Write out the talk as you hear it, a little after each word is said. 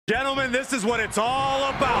Gentlemen, this is what it's all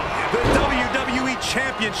about. The WWE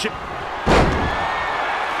Championship.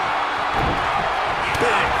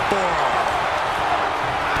 Big forearm.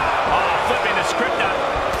 Oh, flipping the script out.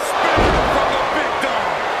 Spinning from the big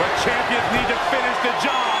dog. But champions need to finish the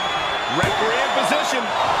job. Referee in position.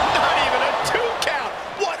 Not even a 2 count.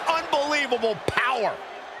 What unbelievable power.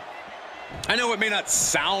 I know it may not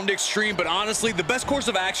sound extreme, but honestly, the best course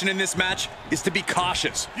of action in this match is to be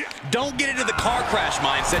cautious. Don't get into the car crash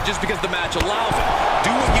mindset just because the match allows it.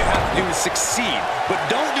 Do what you have to do to succeed, but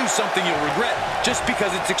don't do something you'll regret just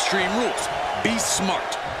because it's extreme rules. Be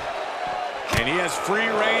smart. And he has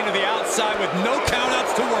free reign to the outside with no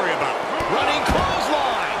countouts to worry about. Running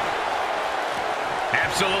clothesline.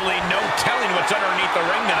 Absolutely no telling what's underneath the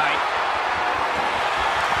ring tonight.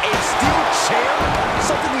 A steel chair?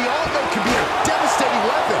 Something we all know can be a devastating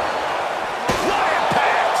weapon. What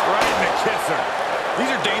impact! Right in the kisser. These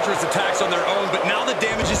are dangerous attacks on their own, but now the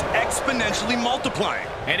damage is exponentially multiplying.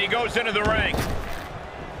 And he goes into the ring.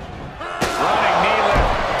 Running knee lift.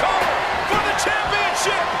 Cover for the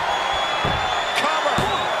championship! Cover.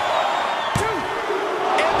 2.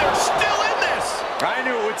 And they're still in this. I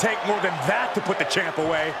knew it would take more than that to put the champ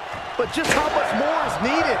away. But just how much more is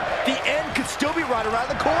needed? The end could still be right around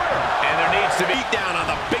the corner. And there needs to be down on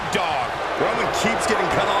the big dog. Roman keeps getting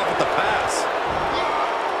cut off at the pass.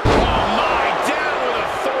 Oh my, down with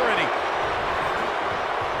authority.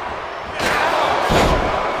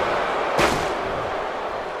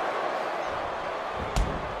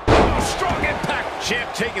 Oh, strong impact. Champ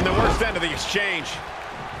taking the worst end of the exchange.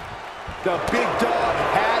 The big dog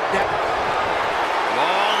had that.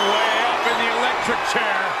 Long way up in the electric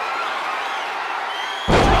chair.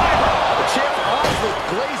 The champ's eyes look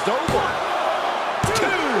glazed over. 2.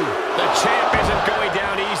 The champ isn't going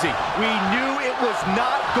down easy. We knew it was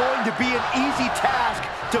not going to be an easy task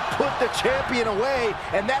to put the champion away,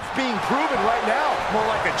 and that's being proven right now. More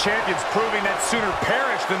like the champions proving that sooner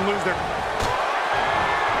perish than lose their...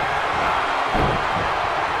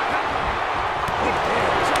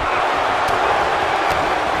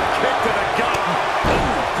 Kick to the gut.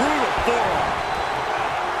 Ooh, brutal forearm.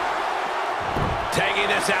 Tagging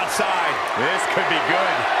this outside. This could be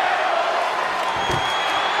good.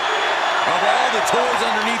 Of all the toys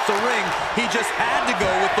underneath the ring, he just had to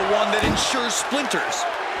go with the one that ensures splinters.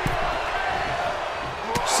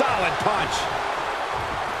 Solid punch.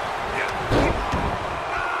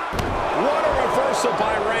 What a reversal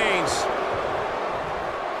by Reigns.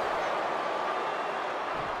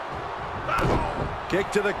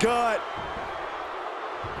 Kick to the gut.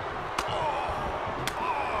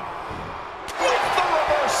 With the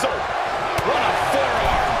reversal. What a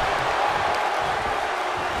forearm.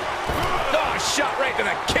 Oh, shot right to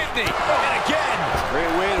the kidney. And again.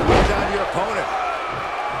 Great way to wear down your opponent.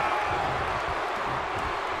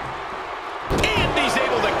 And he's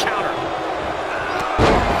able to counter.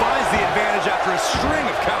 Finds the advantage after a string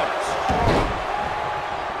of counters.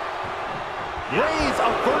 Reigns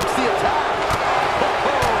averts the attack.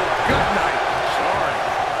 Good night. Sorry.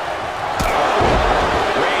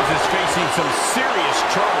 Reigns is facing some serious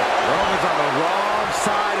trouble. Roman's on the wrong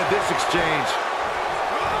side of this exchange.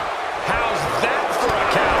 How's that for a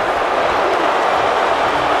counter?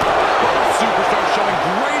 Both superstars showing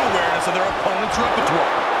great awareness of their opponent's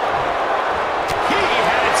repertoire. He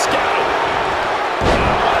had it scouted.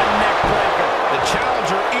 What a neck breaker. The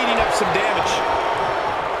challenger eating up some damage.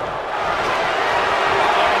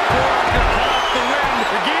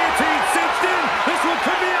 The guillotine cinched in. This one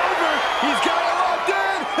could be over. He's got it locked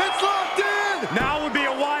in. It's locked in. Now would be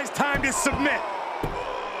a wise time to submit.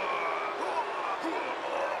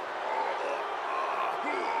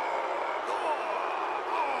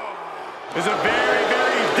 It's a very,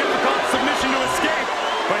 very difficult submission to escape,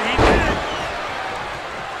 but he did it.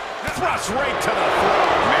 Thrust right to the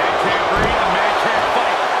throat. Man can't breathe, the man can't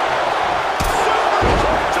fight.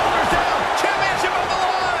 Shoulders down. Championship on the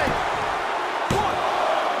line. 1,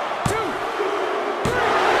 2, 3.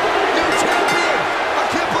 New champion! I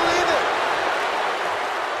can't believe it!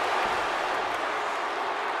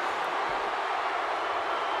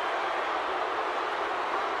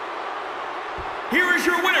 Here is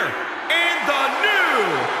your winner and the new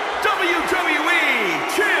WWE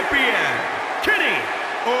Champion, Kenny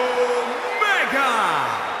Omega!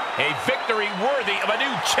 A victory worthy of a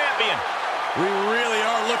new champion. We really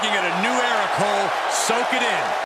are looking at a new era, Cole. Soak it in.